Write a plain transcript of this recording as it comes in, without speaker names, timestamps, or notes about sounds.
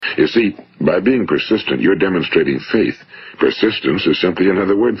You see, by being persistent, you're demonstrating faith. Persistence is simply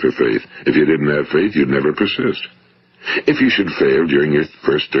another word for faith. If you didn't have faith, you'd never persist. If you should fail during your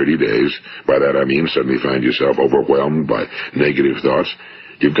first 30 days, by that I mean suddenly find yourself overwhelmed by negative thoughts,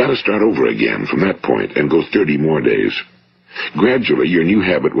 you've got to start over again from that point and go 30 more days. Gradually, your new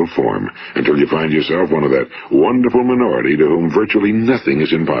habit will form until you find yourself one of that wonderful minority to whom virtually nothing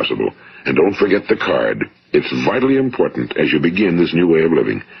is impossible. And don't forget the card. It's vitally important as you begin this new way of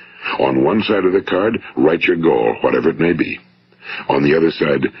living. On one side of the card, write your goal, whatever it may be. On the other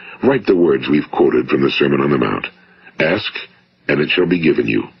side, write the words we've quoted from the Sermon on the Mount. Ask, and it shall be given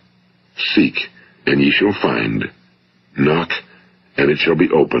you. Seek, and ye shall find. Knock, and it shall be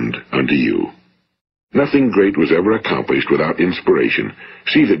opened unto you. Nothing great was ever accomplished without inspiration.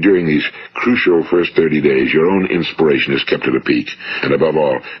 See that during these crucial first 30 days, your own inspiration is kept at a peak. And above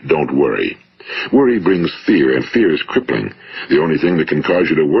all, don't worry. Worry brings fear, and fear is crippling. The only thing that can cause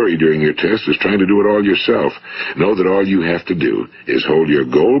you to worry during your test is trying to do it all yourself. Know that all you have to do is hold your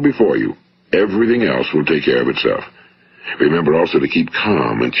goal before you. Everything else will take care of itself. Remember also to keep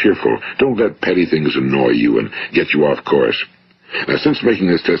calm and cheerful. Don't let petty things annoy you and get you off course. Now, since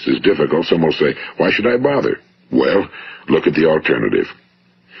making this test is difficult, some will say, why should I bother? Well, look at the alternative.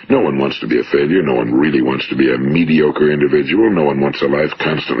 No one wants to be a failure. No one really wants to be a mediocre individual. No one wants a life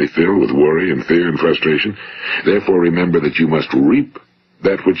constantly filled with worry and fear and frustration. Therefore, remember that you must reap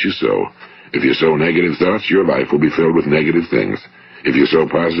that which you sow. If you sow negative thoughts, your life will be filled with negative things. If you sow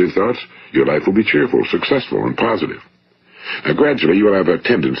positive thoughts, your life will be cheerful, successful, and positive. Now, gradually, you will have a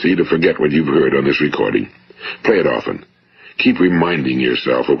tendency to forget what you've heard on this recording. Play it often. Keep reminding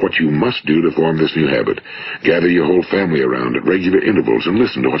yourself of what you must do to form this new habit. Gather your whole family around at regular intervals and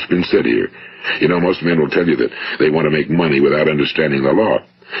listen to what's been said here. You know, most men will tell you that they want to make money without understanding the law.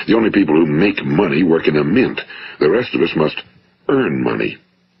 The only people who make money work in a mint. The rest of us must earn money.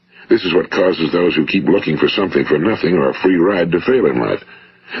 This is what causes those who keep looking for something for nothing or a free ride to fail in life.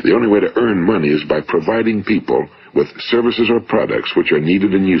 The only way to earn money is by providing people with services or products which are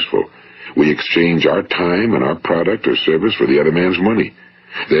needed and useful. We exchange our time and our product or service for the other man's money.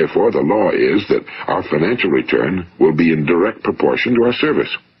 Therefore, the law is that our financial return will be in direct proportion to our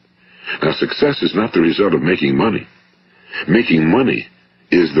service. Now, success is not the result of making money. Making money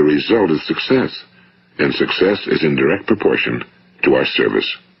is the result of success, and success is in direct proportion to our service.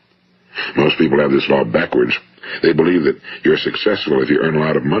 Most people have this law backwards. They believe that you're successful if you earn a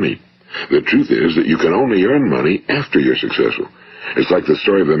lot of money. The truth is that you can only earn money after you're successful. It's like the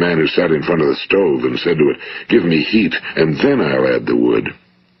story of the man who sat in front of the stove and said to it, "Give me heat, and then I'll add the wood."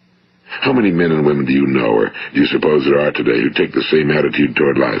 How many men and women do you know, or do you suppose there are today, who take the same attitude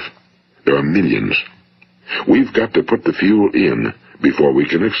toward life? There are millions. We've got to put the fuel in before we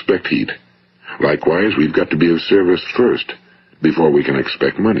can expect heat. Likewise, we've got to be of service first before we can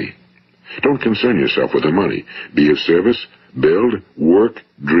expect money. Don't concern yourself with the money. Be of service, build, work,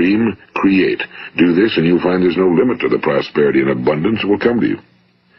 dream, create. Do this, and you'll find there's no limit to the prosperity and abundance that will come to you.